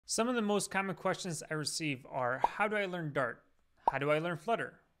Some of the most common questions I receive are, how do I learn Dart? How do I learn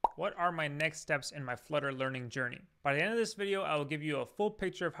Flutter? What are my next steps in my Flutter learning journey? By the end of this video, I will give you a full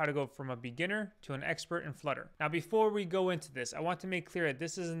picture of how to go from a beginner to an expert in Flutter. Now, before we go into this, I want to make clear that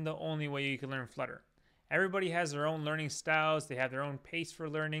this isn't the only way you can learn Flutter. Everybody has their own learning styles, they have their own pace for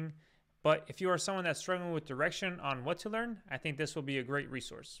learning, but if you are someone that's struggling with direction on what to learn, I think this will be a great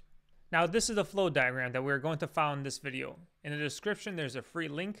resource. Now, this is the flow diagram that we're going to follow in this video. In the description, there's a free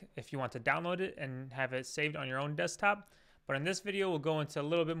link if you want to download it and have it saved on your own desktop. But in this video, we'll go into a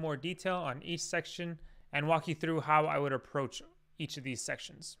little bit more detail on each section and walk you through how I would approach each of these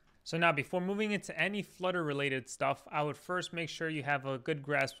sections. So now, before moving into any Flutter related stuff, I would first make sure you have a good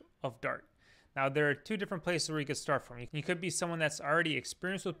grasp of Dart. Now, there are two different places where you could start from. You could be someone that's already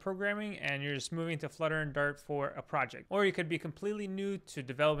experienced with programming and you're just moving to Flutter and Dart for a project. Or you could be completely new to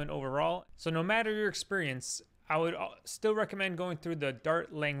development overall. So no matter your experience, I would still recommend going through the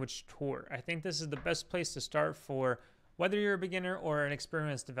Dart language tour. I think this is the best place to start for whether you're a beginner or an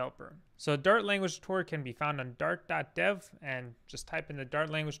experienced developer. So Dart language tour can be found on dart.dev, and just type in the Dart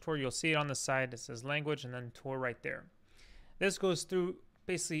language tour. You'll see it on the side. It says language and then tour right there. This goes through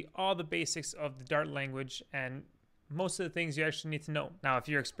basically all the basics of the Dart language and most of the things you actually need to know. Now, if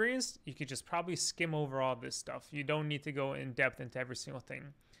you're experienced, you could just probably skim over all this stuff. You don't need to go in depth into every single thing.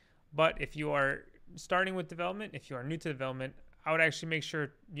 But if you are starting with development, if you are new to development, I would actually make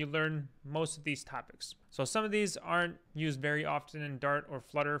sure you learn most of these topics. So some of these aren't used very often in Dart or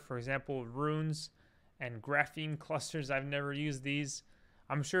Flutter. For example, runes and grapheme clusters. I've never used these.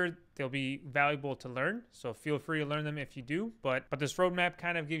 I'm sure they'll be valuable to learn, so feel free to learn them if you do, but this roadmap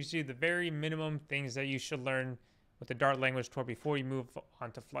kind of gives you the very minimum things that you should learn with the Dart language tour before you move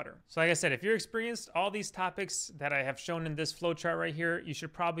on to Flutter. So like I said, if you're experienced, all these topics that I have shown in this flowchart right here, you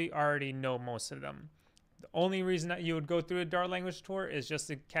should probably already know most of them. The only reason that you would go through a Dart language tour is just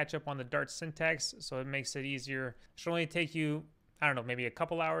to catch up on the Dart syntax, so it makes it easier. It should only take you, I don't know, maybe a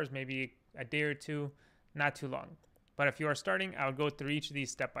couple hours, maybe a day or two, not too long. But if you are starting, I would go through each of these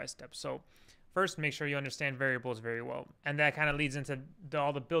step by step. So first, make sure you understand variables very well. And that kind of leads into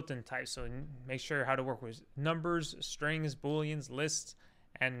all the built-in types. So make sure how to work with numbers, strings, booleans, lists,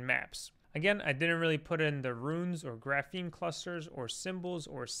 and maps. Again, I didn't really put in the runes or grapheme clusters or symbols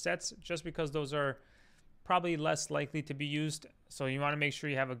or sets just because those are probably less likely to be used. So you want to make sure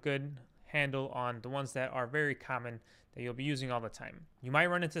you have a good handle on the ones that are very common that you'll be using all the time. You might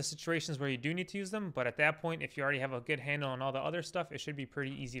run into situations where you do need to use them, but at that point, if you already have a good handle on all the other stuff, it should be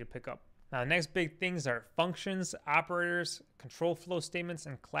pretty easy to pick up. Now, the next big things are functions, operators, control flow statements,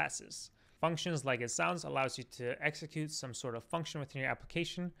 and classes. Functions, like it sounds, allows you to execute some sort of function within your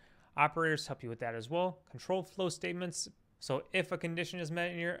application. Operators help you with that as well. Control flow statements, so if a condition is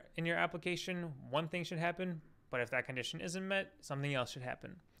met in your application, one thing should happen, but if that condition isn't met, something else should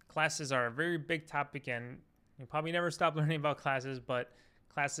happen. Classes are a very big topic, and you probably never stop learning about classes, but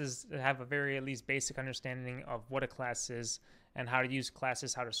classes have a very at least basic understanding of what a class is and how to use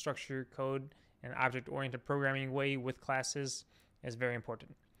classes, how to structure your code in an object-oriented programming way with classes is very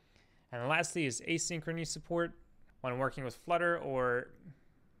important. And lastly is asynchronous support. When working with Flutter or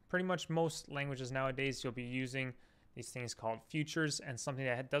pretty much most languages nowadays, you'll be using these things called futures and something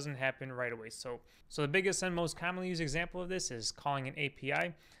that doesn't happen right away. So the biggest and most commonly used example of this is calling an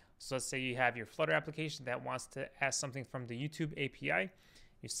API. So let's say you have your Flutter application that wants to ask something from the YouTube API.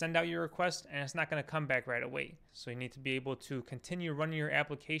 You send out your request and it's not going to come back right away. So you need to be able to continue running your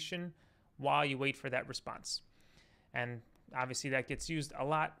application while you wait for that response. And obviously that gets used a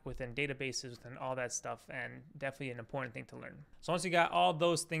lot within databases and all that stuff, and definitely an important thing to learn. So once you got all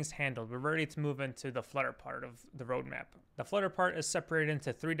those things handled, we're ready to move into the Flutter part of the roadmap. The Flutter part is separated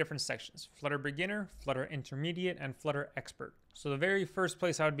into three different sections: Flutter Beginner, Flutter Intermediate, and Flutter Expert. So the very first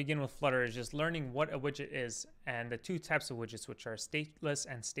place I would begin with Flutter is just learning what a widget is and the two types of widgets, which are stateless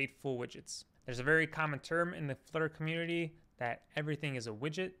and stateful widgets. There's a very common term in the Flutter community that everything is a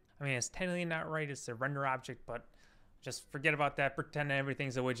widget. I mean, it's technically not right, it's a render object, but just forget about that. Pretend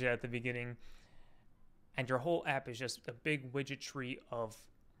everything's a widget at the beginning. And your whole app is just a big widget tree of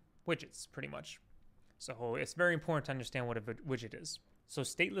widgets, pretty much. So it's very important to understand what a widget is. So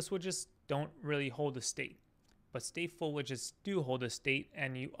stateless widgets don't really hold a state, but stateful widgets do hold a state,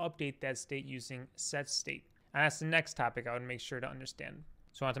 and you update that state using setState. And that's the next topic I would make sure to understand.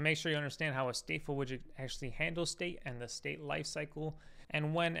 So I want to make sure you understand how a stateful widget actually handles state and the state lifecycle,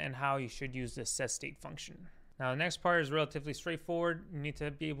 and when and how you should use the setState function. Now, the next part is relatively straightforward. You need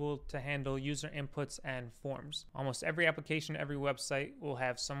to be able to handle user inputs and forms. Almost every application, every website will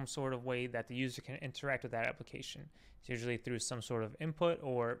have some sort of way that the user can interact with that application. It's usually through some sort of input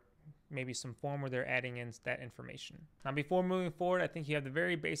or maybe some form where they're adding in that information. Now, before moving forward, I think you have the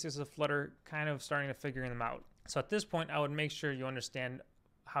very basics of Flutter kind of starting to figure them out. So at this point, I would make sure you understand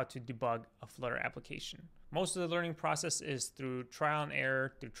how to debug a Flutter application. Most of the learning process is through trial and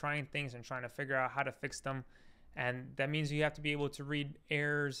error, through trying things and trying to figure out how to fix them. And that means you have to be able to read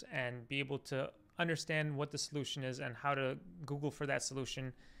errors and be able to understand what the solution is and how to Google for that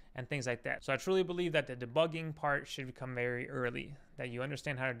solution and things like that. So I truly believe that the debugging part should come very early, that you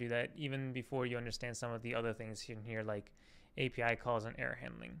understand how to do that even before you understand some of the other things in here like API calls and error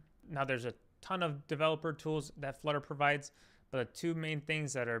handling. Now there's a ton of developer tools that Flutter provides, but the two main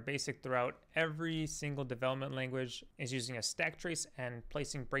things that are basic throughout every single development language is using a stack trace and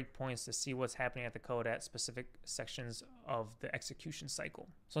placing breakpoints to see what's happening at the code at specific sections of the execution cycle.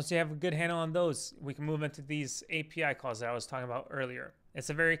 So once you have a good handle on those, we can move into these API calls that I was talking about earlier. It's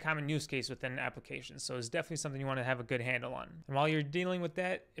a very common use case within applications, so it's definitely something you want to have a good handle on. And while you're dealing with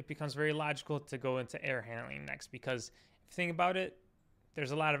that, it becomes very logical to go into error handling next, because if you think about it,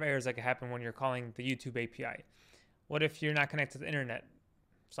 there's a lot of errors that can happen when you're calling the YouTube API. What if you're not connected to the internet?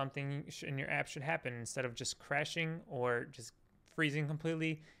 Something in your app should happen. Instead of just crashing or just freezing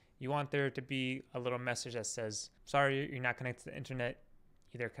completely, you want there to be a little message that says, sorry, you're not connected to the internet.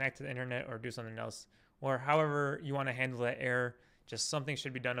 Either connect to the internet or do something else. Or however you want to handle that error, just something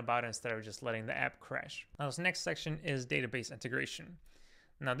should be done about it instead of just letting the app crash. Now this next section is database integration.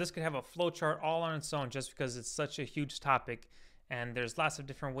 Now this could have a flowchart all on its own just because it's such a huge topic. And there's lots of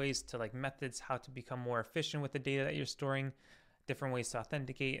different ways to methods, how to become more efficient with the data that you're storing, different ways to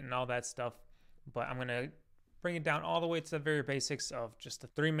authenticate and all that stuff. But I'm going to bring it down all the way to the very basics of just the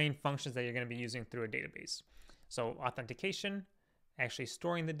three main functions that you're going to be using through a database. So authentication, actually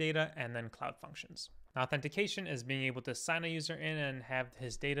storing the data, and then cloud functions. Now, authentication is being able to sign a user in and have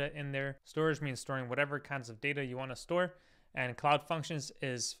his data in there. Storage means storing whatever kinds of data you want to store. And cloud functions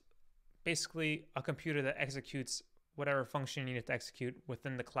is basically a computer that executes whatever function you need to execute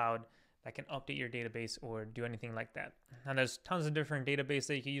within the cloud that can update your database or do anything like that. Now there's tons of different databases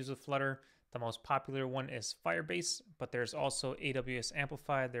that you can use with Flutter. The most popular one is Firebase, but there's also AWS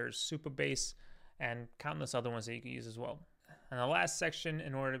Amplify, there's Supabase, and countless other ones that you can use as well. And the last section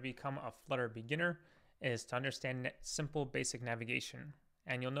in order to become a Flutter beginner is to understand simple basic navigation.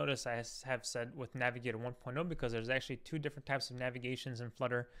 And you'll notice I have said with Navigator 1.0 because there's actually two different types of navigations in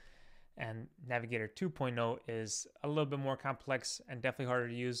Flutter. And Navigator 2.0 is a little bit more complex and definitely harder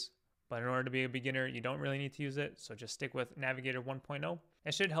to use. But in order to be a beginner, you don't really need to use it. So just stick with Navigator 1.0.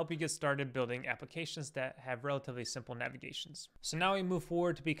 It should help you get started building applications that have relatively simple navigations. So now we move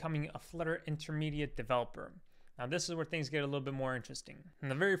forward to becoming a Flutter intermediate developer. Now this is where things get a little bit more interesting.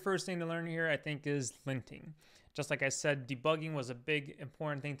 And the very first thing to learn here, I think, is linting. Just like I said, debugging was a big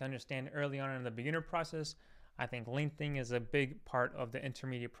important thing to understand early on in the beginner process. I think linting is a big part of the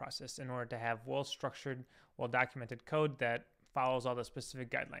intermediate process in order to have well-structured, well-documented code that follows all the specific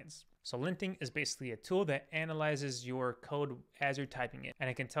guidelines. So linting is basically a tool that analyzes your code as you're typing it. And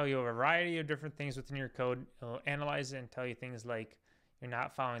it can tell you a variety of different things within your code. It'll analyze it and tell you things like you're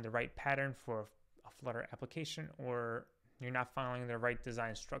not following the right pattern for a Flutter application, or you're not following the right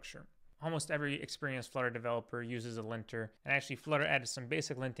design structure. Almost every experienced Flutter developer uses a linter, and actually Flutter added some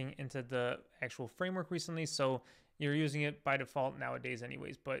basic linting into the actual framework recently, so you're using it by default nowadays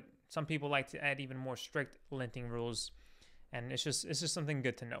anyways, but some people like to add even more strict linting rules, and it's just something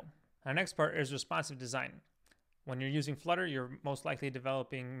good to know. Our next part is responsive design. When you're using Flutter, you're most likely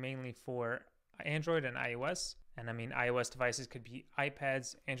developing mainly for Android and iOS. And I mean, iOS devices could be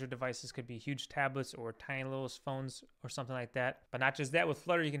iPads, Android devices could be huge tablets or tiny little phones or something like that. But not just that, with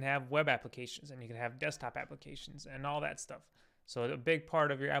Flutter, you can have web applications and you can have desktop applications and all that stuff. So a big part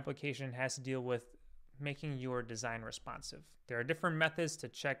of your application has to deal with making your design responsive. There are different methods to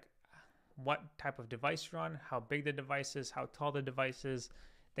check what type of device you're on, how big the device is, how tall the device is,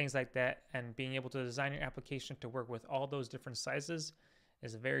 things like that. And being able to design your application to work with all those different sizes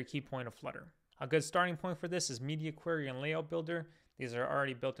is a very key point of Flutter. A good starting point for this is Media Query and Layout Builder. These are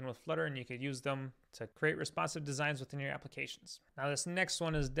already built in with Flutter and you could use them to create responsive designs within your applications. Now this next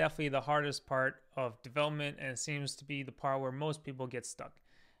one is definitely the hardest part of development and it seems to be the part where most people get stuck,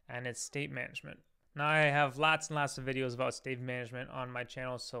 and it's state management. Now I have lots and lots of videos about state management on my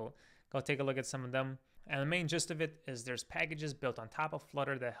channel, so go take a look at some of them. And the main gist of it is there's packages built on top of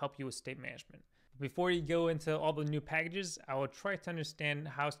Flutter that help you with state management. Before you go into all the new packages, I will try to understand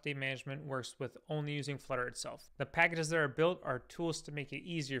how state management works with only using Flutter itself. The packages that are built are tools to make it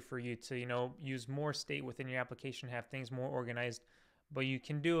easier for you to, use more state within your application, have things more organized, but you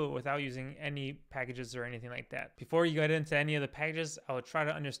can do it without using any packages or anything like that. Before you get into any of the packages, I will try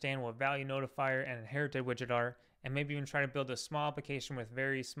to understand what value notifier and inherited widget are and maybe even try to build a small application with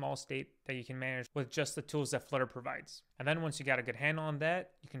very small state that you can manage with just the tools that Flutter provides. And then once you got a good handle on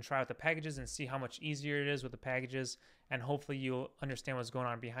that, you can try out the packages and see how much easier it is with the packages, and hopefully you'll understand what's going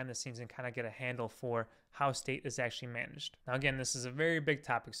on behind the scenes and kind of get a handle for how state is actually managed. Now again, this is a very big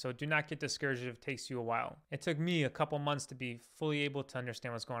topic, so do not get discouraged if it takes you a while. It took me a couple months to be fully able to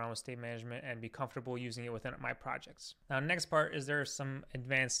understand what's going on with state management and be comfortable using it within my projects. Now next part is there are some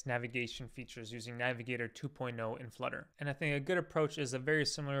advanced navigation features using Navigator 2.0 in Flutter. And I think a good approach is a very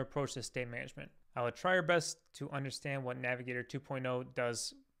similar approach to state management. I will try our best to understand what Navigator 2.0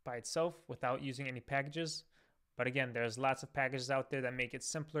 does by itself without using any packages. But again, there's lots of packages out there that make it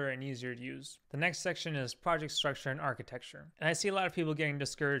simpler and easier to use. The next section is project structure and architecture. And I see a lot of people getting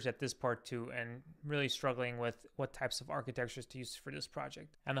discouraged at this part too and really struggling with what types of architectures to use for this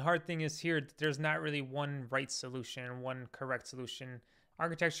project. And the hard thing is here, there's not really one right solution, one correct solution.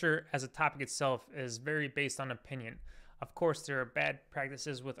 Architecture as a topic itself is very based on opinion. Of course, there are bad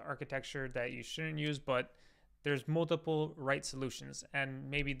practices with architecture that you shouldn't use, but there's multiple right solutions.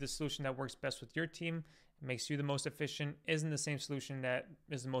 And maybe the solution that works best with your team, makes you the most efficient, isn't the same solution that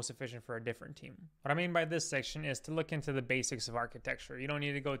is the most efficient for a different team. What I mean by this section is to look into the basics of architecture. You don't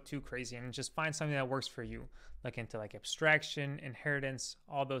need to go too crazy and just find something that works for you. Look into like abstraction, inheritance,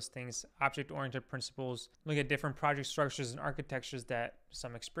 all those things, object-oriented principles. Look at different project structures and architectures that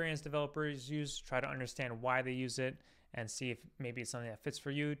some experienced developers use. Try to understand why they use it and see if maybe it's something that fits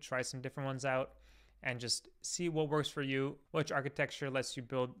for you. Try some different ones out and just see what works for you, which architecture lets you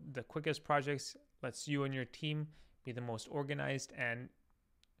build the quickest projects, lets you and your team be the most organized, and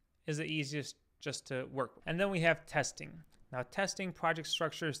is the easiest just to work with. And then we have testing. Now testing, project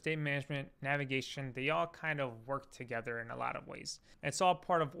structure, state management, navigation, they all kind of work together in a lot of ways. It's all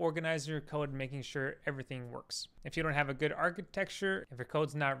part of organizing your code, making sure everything works. If you don't have a good architecture, if your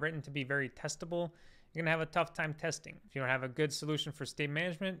code's not written to be very testable, you're gonna have a tough time testing. If you don't have a good solution for state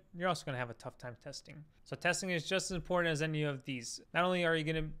management, you're also gonna have a tough time testing. So testing is just as important as any of these. Not only are you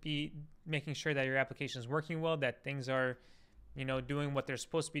gonna be making sure that your application is working well, that things are, doing what they're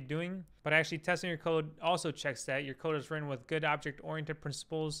supposed to be doing, but actually testing your code also checks that your code is written with good object-oriented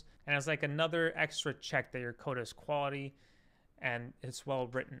principles, and it's like another extra check that your code is quality and it's well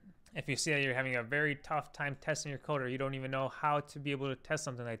written. If you see that you're having a very tough time testing your code, or you don't even know how to be able to test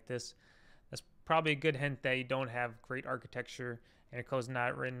something like this, that's probably a good hint that you don't have great architecture and your code's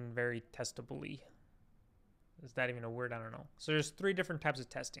not written very testably. Is that even a word? I don't know. So there's three different types of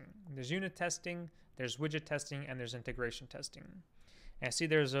testing. There's unit testing, there's widget testing, and there's integration testing. And I see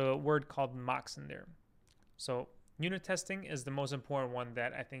there's a word called mocks in there. So unit testing is the most important one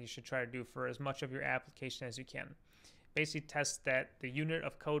that I think you should try to do for as much of your application as you can. Basically test that the unit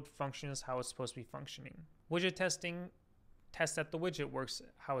of code functions how it's supposed to be functioning. Widget testing tests that the widget works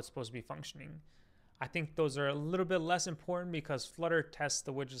how it's supposed to be functioning. I think those are a little bit less important because Flutter tests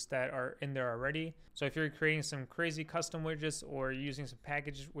the widgets that are in there already. So if you're creating some crazy custom widgets or using some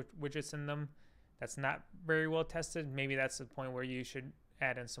package widgets in them that's not very well tested, maybe that's the point where you should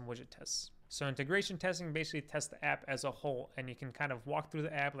add in some widget tests. So integration testing basically tests the app as a whole, and you can kind of walk through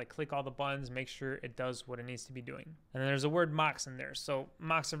the app, like click all the buttons, make sure it does what it needs to be doing. And then there's a word mocks in there. So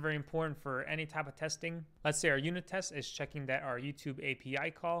mocks are very important for any type of testing. Let's say our unit test is checking that our YouTube API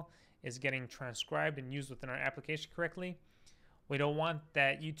call is getting transcribed and used within our application correctly. We don't want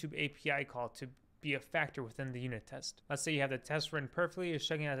that YouTube API call to be a factor within the unit test. Let's say you have the test written perfectly, it's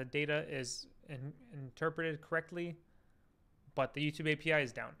checking that the data is interpreted correctly, but the YouTube API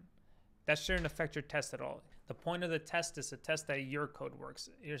is down. That shouldn't affect your test at all. The point of the test is to test that your code works.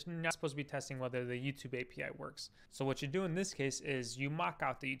 You're not supposed to be testing whether the YouTube API works. So what you do in this case is you mock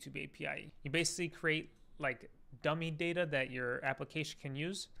out the YouTube API. You basically create like dummy data that your application can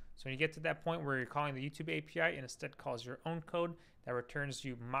use. So when you get to that point where you're calling the YouTube API and instead calls your own code that returns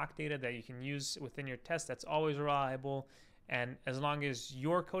you mock data that you can use within your test, that's always reliable. And as long as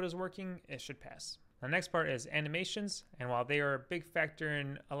your code is working, it should pass. The next part is animations, and while they are a big factor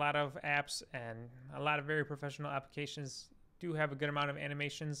in a lot of apps and a lot of very professional applications do have a good amount of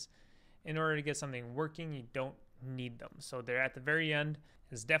animations, in order to get something working, you don't need them. So they're at the very end.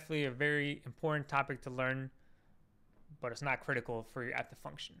 It's definitely a very important topic to learn, but it's not critical for your app to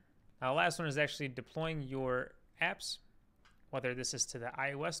function. Now the last one is actually deploying your apps, whether this is to the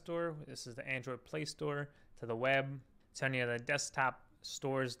iOS store, this is the Android Play Store, to the web, to any of the desktop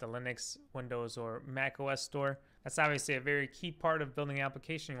stores, the Linux, Windows, or Mac OS store. That's obviously a very key part of building an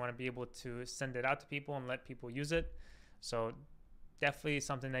application. You want to be able to send it out to people and let people use it. So definitely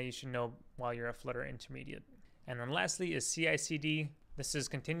something that you should know while you're a Flutter intermediate. And then lastly is CICD. This is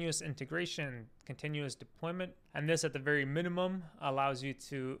continuous integration, continuous deployment. And this at the very minimum allows you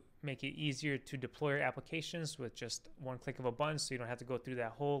to make it easier to deploy your applications with just one click of a button, so you don't have to go through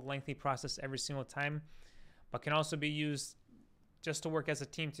that whole lengthy process every single time, but can also be used just to work as a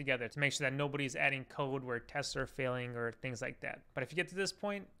team together to make sure that nobody's adding code where tests are failing or things like that. But if you get to this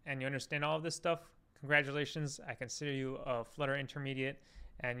point and you understand all of this stuff, congratulations, I consider you a Flutter intermediate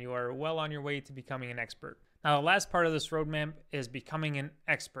and you are well on your way to becoming an expert. Now, the last part of this roadmap is becoming an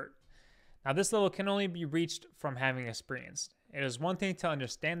expert. Now, this level can only be reached from having experience. It is one thing to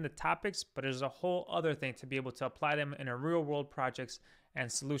understand the topics, but it is a whole other thing to be able to apply them in a real-world projects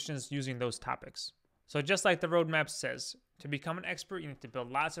and solutions using those topics. So just like the roadmap says, to become an expert, you need to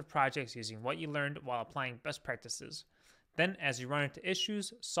build lots of projects using what you learned while applying best practices. Then, as you run into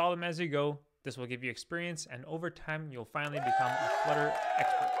issues, solve them as you go. This will give you experience, and over time, you'll finally become a Flutter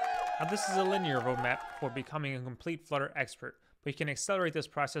expert. Now, this is a linear roadmap for becoming a complete Flutter expert, but you can accelerate this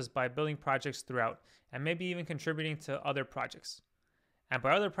process by building projects throughout, and maybe even contributing to other projects. And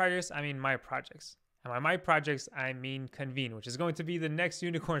by other projects, I mean my projects. And by my projects, I mean Convene, which is going to be the next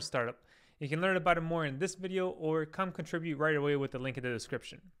unicorn startup. You can learn about it more in this video or come contribute right away with the link in the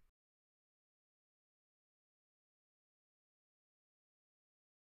description.